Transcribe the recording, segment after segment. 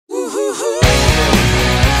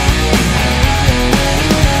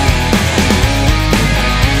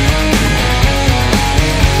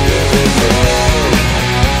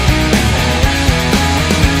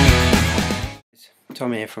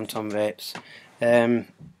here from Tom Vapes.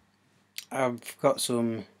 I've got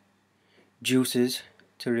some juices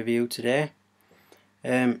to review today.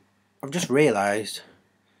 I've just realised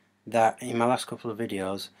that in my last couple of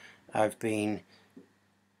videos I've been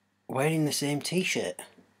wearing the same t-shirt,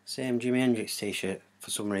 same Jimi Hendrix t-shirt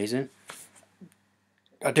for some reason.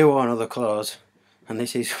 I do own other clothes and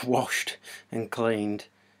this is washed and cleaned.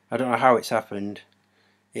 I don't know how it's happened.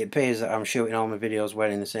 It appears that I'm shooting all my videos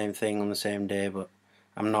wearing the same thing on the same day, but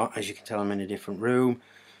I'm not. As you can tell, I'm in a different room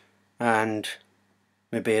and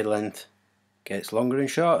my beard length gets longer and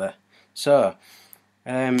shorter. So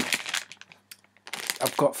I've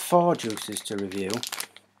got 4 juices to review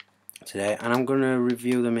today, and I'm going to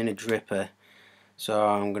review them in a dripper. So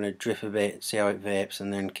I'm going to drip a bit, see how it vapes,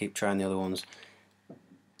 and then keep trying the other ones.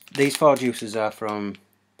 These 4 juices are from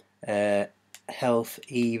Health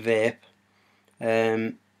Vape.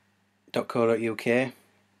 .co.uk,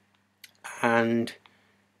 and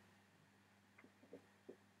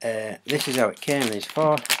this is how it came. There's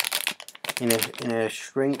 4 in a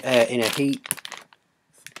shrink in a heat.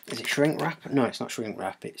 Is it shrink wrap? No, it's not shrink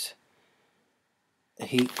wrap. It's a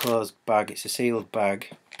heat closed bag. It's a sealed bag.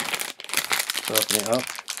 Let's open it up.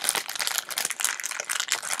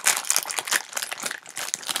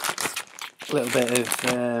 A little bit of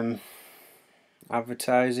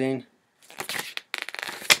advertising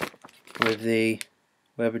with the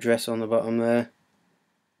web address on the bottom there,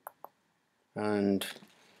 and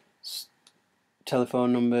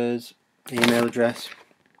telephone numbers, email address,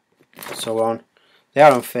 so on. They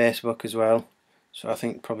are on Facebook as well, so I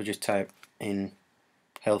think probably just type in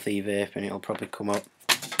Healthy Vape and it'll probably come up.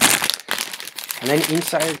 And then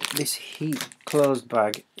inside this heat closed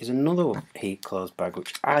bag is another heat closed bag,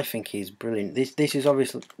 which I think is brilliant. This is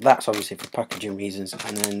obviously, that's obviously for packaging reasons,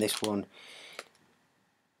 and then this one,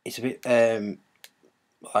 it's a bit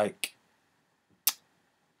like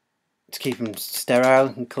to keep them sterile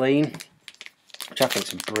and clean, which I think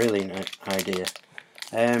is a brilliant idea.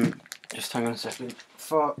 Just hang on a second.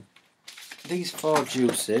 For these 4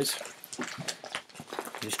 juices,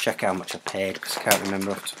 just check how much I paid because I can't remember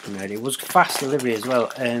off the top of my head. It was fast delivery as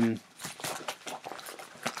well. I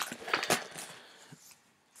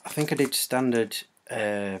think I did standard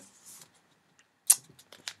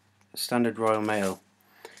Royal Mail,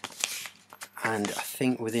 and I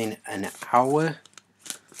think within an hour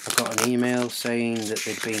I got an email saying that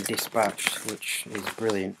they'd been dispatched, which is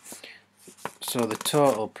brilliant. So the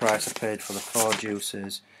total price I paid for the 4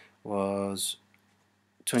 juices was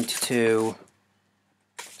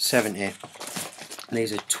 $22.70.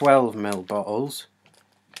 These are 12ml bottles.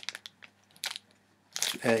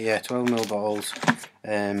 Yeah, 12ml bottles.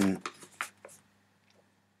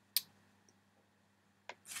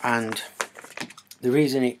 And the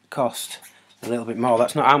reason it cost a little bit more,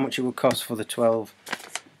 that's not how much it would cost for the 4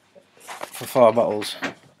 bottles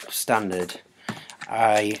standard.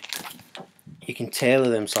 You can tailor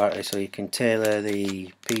them slightly, so you can tailor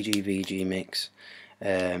the PG/VG mix,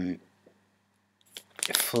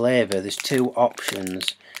 flavour. There's 2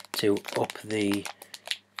 options to up the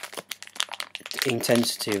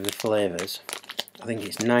intensity of the flavours. I think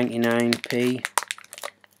it's 99p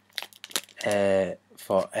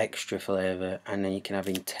for extra flavour, and then you can have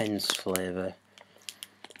intense flavour.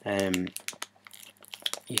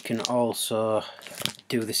 You can also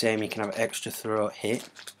do the same. You can have extra throat hit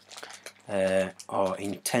or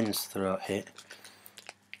intense throat hit.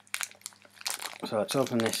 So let's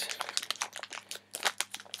open this.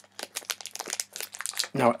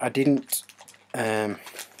 Now I didn't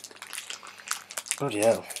bloody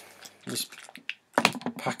hell, this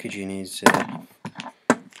packaging is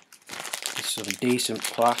some decent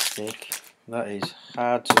plastic. That is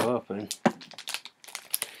hard to open.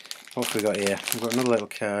 What have we got here? We've got another little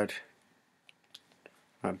card,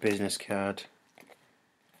 a business card.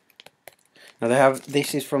 Now they have,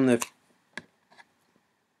 this is from the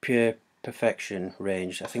Pure Perfection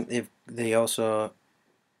range. I think they also,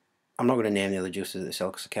 I'm not going to name the other juices that they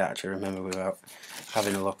sell because I can't actually remember without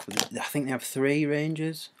having a look. I think they have 3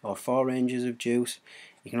 ranges or 4 ranges of juice.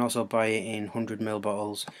 You can also buy it in 100ml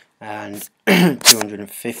bottles and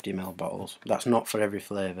 250ml bottles. That's not for every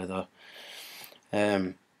flavour though.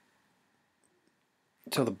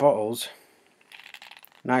 So the bottles,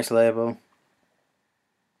 nice label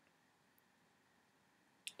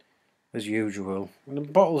as usual. And the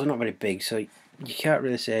bottles are not very big, so you can't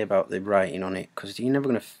really say about the writing on it because you're never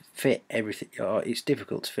going to fit everything, or it's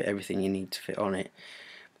difficult to fit everything you need to fit on it.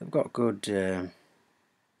 They've got good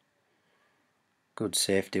good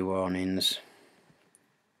safety warnings.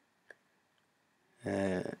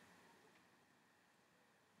 And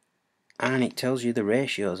it tells you the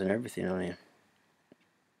ratios and everything on here.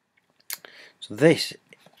 So this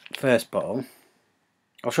first bottle,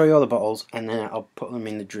 I'll show you all the bottles and then I'll put them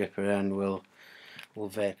in the dripper and we'll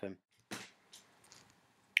vape them.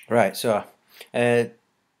 Right, so the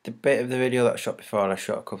bit of the video that I shot before, I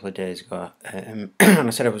shot a couple of days ago, and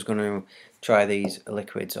I said I was going to try these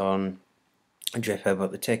liquids on a dripper,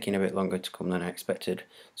 but they're taking a bit longer to come than I expected.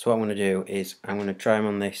 So what I'm going to do is I'm going to try them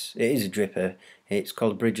on this. It is a dripper. It's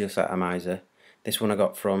called Bridgeless Atomizer. This one I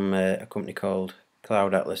got from a company called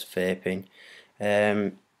Cloud Atlas Vaping,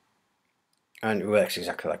 and it works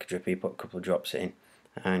exactly like a dripper. You put a couple of drops in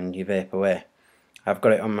and you vape away. I've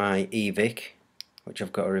got it on my eVic, which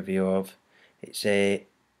I've got a review of. It's a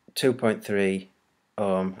 2.3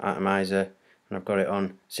 ohm atomizer and I've got it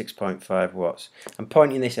on 6.5 watts. I'm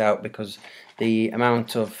pointing this out because the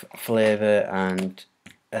amount of flavour and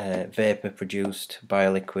vapour produced by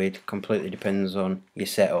a liquid completely depends on your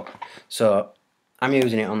setup. So I'm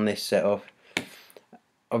using it on this setup.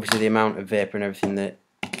 Obviously the amount of vapour and everything that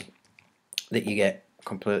you get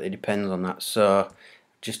completely depends on that. So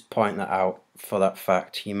just point that out for that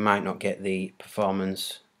fact. You might not get the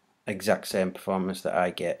performance, exact same performance that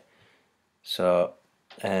I get. So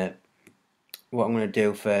what I'm going to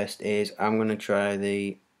do first is I'm going to try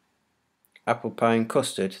the apple pie and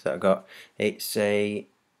custard that I got. It's a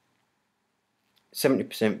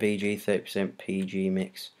 70% VG, 30% PG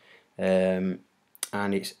mix, and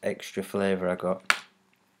it's extra flavour. I got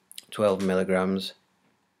 12 milligrams.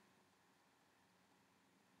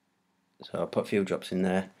 So I'll put a few drops in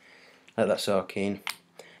there, let that soak in,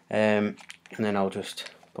 and then I'll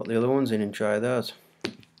just put the other ones in and try those.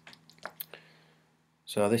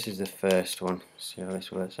 So this is the first one. See how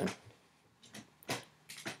this works then.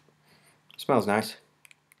 Smells nice.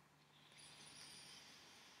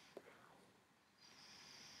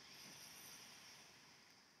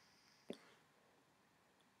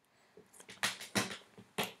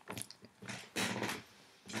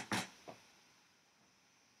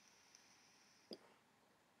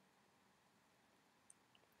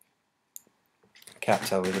 Can't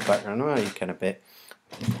tell with the background. Well, you can a bit.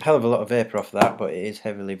 Hell of a lot of vapour off that, but it is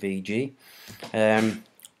heavily VG. You can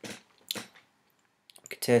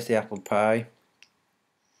taste the apple pie.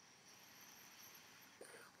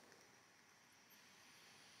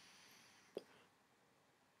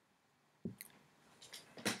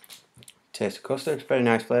 Taste the custard. Very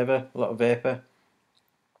nice flavour. A lot of vapour.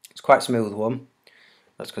 It's quite a smooth one.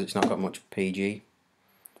 That's because it's not got much PG.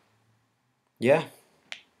 Yeah,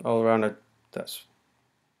 all around that's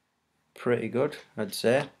pretty good, I'd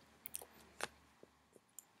say.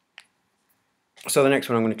 So the next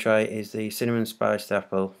one I'm going to try is the cinnamon spiced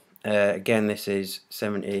apple. Again, this is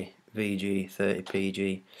 70 VG, 30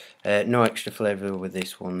 PG. No extra flavour with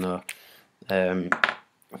this one though.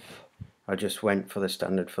 I just went for the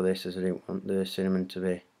standard for this as I didn't want the cinnamon to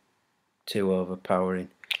be too overpowering.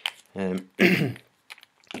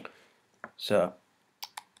 So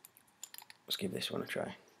let's give this one a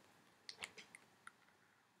try.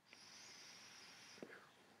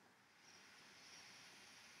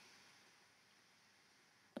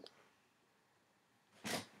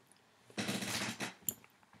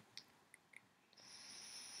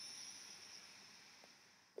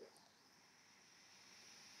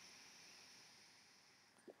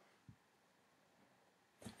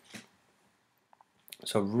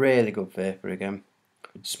 So really good vapour again.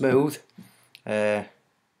 Smooth, again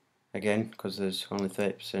because there's only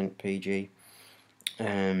 30% PG.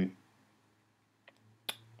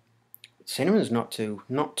 Cinnamon's not too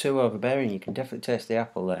overbearing. You can definitely taste the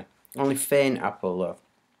apple there. Only faint apple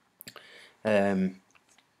though.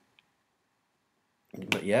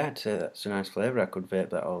 But yeah, I'd say that's a nice flavour. I could vape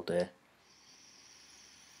that all day.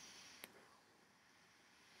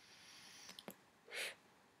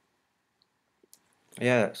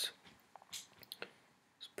 Yeah, it's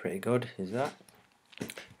pretty good, is that?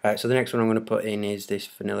 Right, so the next one I'm going to put in is this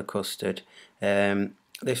vanilla custard.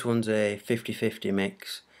 This one's a 50-50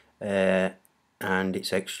 mix, and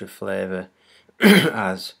it's extra flavour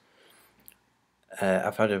as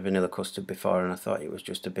I've had a vanilla custard before and I thought it was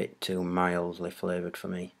just a bit too mildly flavoured for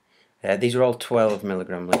me. These are all 12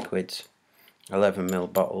 milligram liquids, 11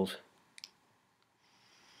 ml bottles.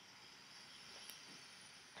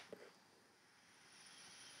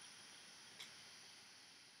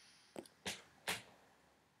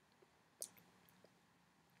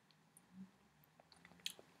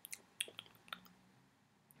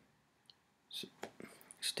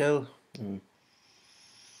 Still,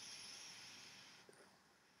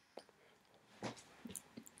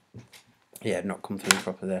 yeah, not come through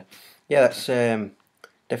proper there. Yeah, that's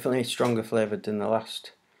definitely stronger flavoured than the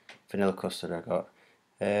last vanilla custard I got.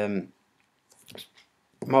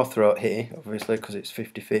 More throat hitty, obviously, because it's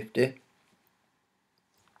 50-50.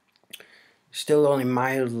 Still only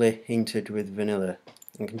mildly hinted with vanilla.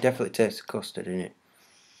 You can definitely taste the custard in it.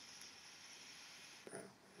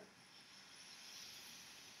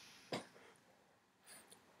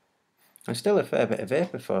 And still a fair bit of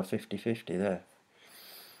vapour for 50-50 there.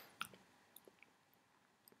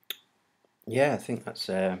 Yeah, I think that's...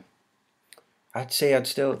 I'd say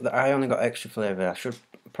I only got extra flavour. I should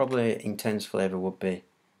probably intense flavour would be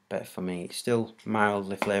better for me. It's still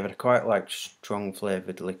mildly flavoured. I quite like strong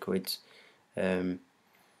flavoured liquids. But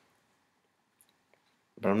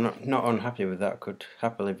I'm not unhappy with that. I could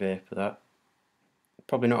happily vape that.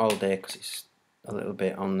 Probably not all day because it's a little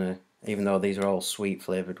bit on the, even though these are all sweet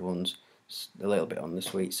flavoured ones, it's a little bit on the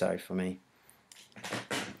sweet side for me.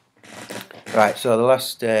 Right, so the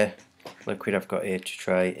last liquid I've got here to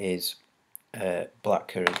try is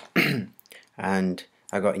blackcurrant. And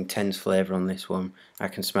I got intense flavour on this one. I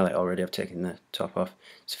can smell it already. I've taken the top off.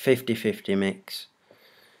 It's a 50-50 mix.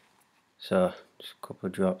 So just a couple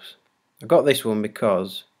of drops. I got this one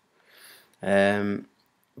because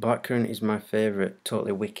blackcurrant is my favourite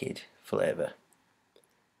totally wicked flavour,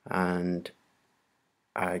 and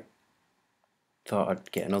I thought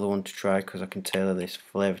I'd get another one to try because I can tailor this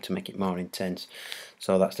flavour to make it more intense.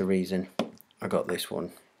 So that's the reason I got this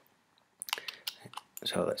one.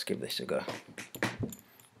 So let's give this a go.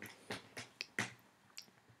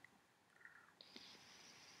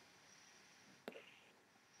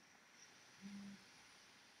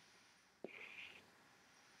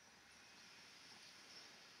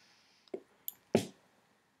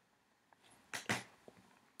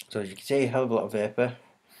 So as you can see, a hell of a lot of vapour.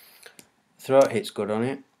 Throat hit's good on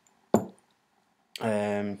it.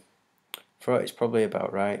 Throat is probably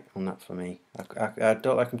about right on that for me. I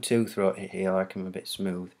don't like them too throat hitty, I like them a bit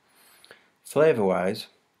smooth. Flavour wise,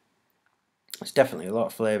 it's definitely a lot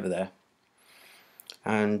of flavour there.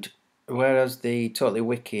 And whereas the totally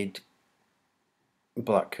wicked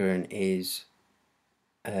blackcurrant is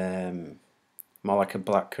more like a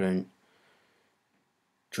blackcurrant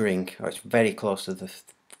drink, or it's very close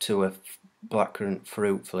to a blackcurrant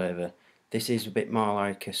fruit flavour. This is a bit more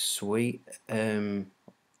like a sweet,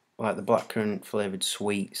 like the blackcurrant flavoured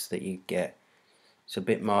sweets that you get. It's a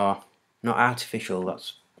bit more, not artificial,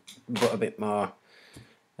 but a bit more,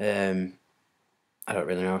 I don't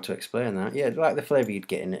really know how to explain that. Yeah, like the flavour you'd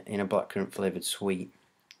get in a blackcurrant flavoured sweet.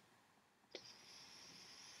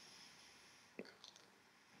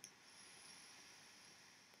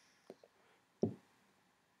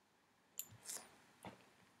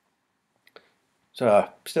 So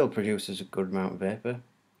still produces a good amount of vapour.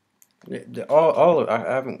 I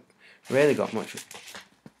haven't really got much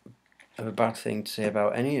of a bad thing to say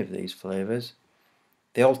about any of these flavours.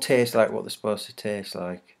 They all taste like what they're supposed to taste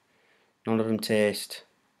like. None of them taste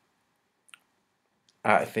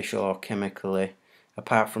artificial or chemically,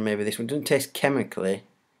 apart from maybe this one. It doesn't taste chemically,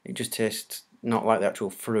 it just tastes not like the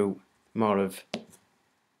actual fruit, more of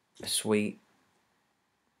a sweet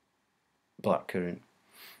blackcurrant.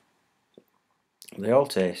 They all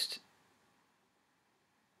taste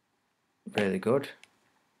really good.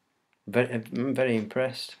 I'm very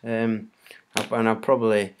impressed. And I'll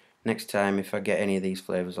probably, next time if I get any of these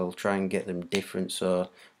flavours, I'll try and get them different. So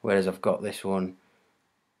whereas I've got this one,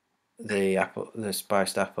 the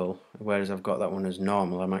spiced apple, whereas I've got that one as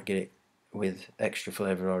normal, I might get it with extra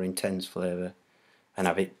flavour or intense flavour and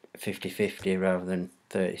have it 50-50 rather than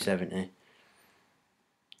 30-70.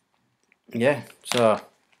 Yeah, so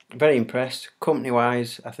very impressed. Company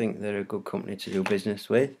wise, I think they're a good company to do business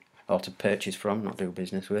with, or to purchase from, not do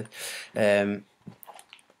business with.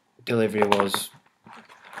 Delivery was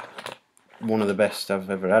one of the best I've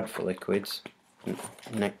ever had for liquids.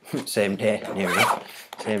 Same day, nearly.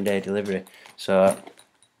 Same day delivery. So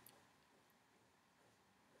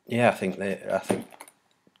yeah, I think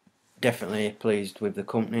definitely pleased with the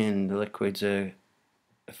company, and the liquids are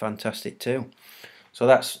fantastic too. So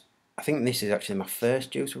I think this is actually my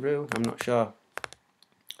first juice review. I'm not sure.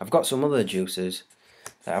 I've got some other juices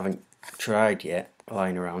that I haven't tried yet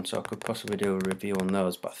lying around, so I could possibly do a review on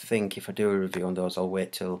those, but I think if I do a review on those, I'll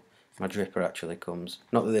wait till my dripper actually comes.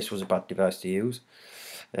 Not that this was a bad device to use.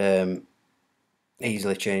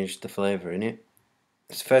 Easily changed the flavour in it.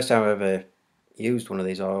 It's the first time I've ever used one of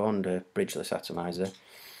these or owned a bridgeless atomizer.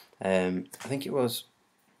 I think it was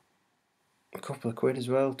a couple of quid as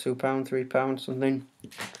well, £2, £3 something,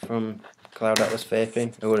 from Cloud Atlas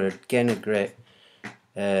Vaping, who are again a great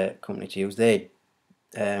company to use. They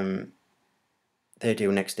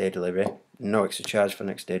do next day delivery, no extra charge for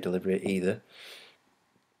next day delivery either.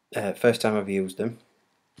 First time I've used them,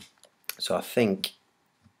 so I think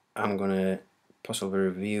I'm gonna possibly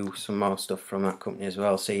review some more stuff from that company as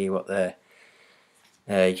well, see what they're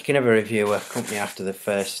you can never review a company after the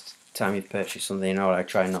first time you've purchased something, or I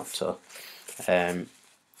try not to,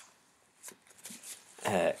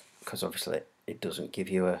 because obviously it doesn't give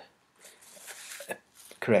you a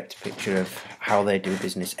correct picture of how they do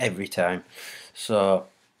business every time. So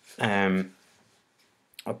I'll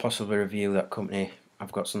possibly review that company.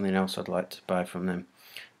 I've got something else I'd like to buy from them,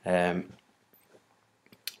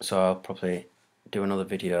 so I'll probably do another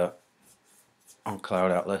video on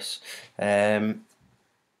Cloud Atlas,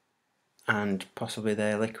 and possibly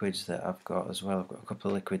their liquids that I've got as well. I've got a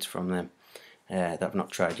couple of liquids from them that I've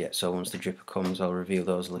not tried yet, so once the dripper comes I'll review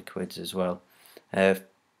those liquids as well. I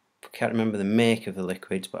can't remember the make of the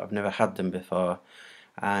liquids, but I've never had them before,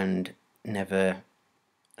 and never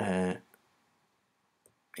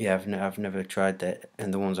I've never tried that,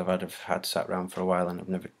 and the ones I've had sat around for a while and I've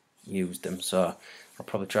never used them, so I'll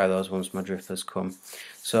probably try those once my drippers come.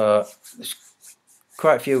 So there's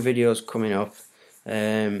quite a few videos coming up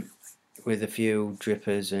with a few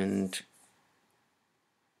drippers and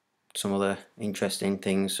some other interesting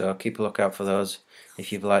things, so keep a lookout for those.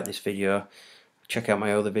 If you've liked this video, check out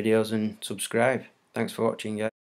my other videos and subscribe. Thanks for watching, guys.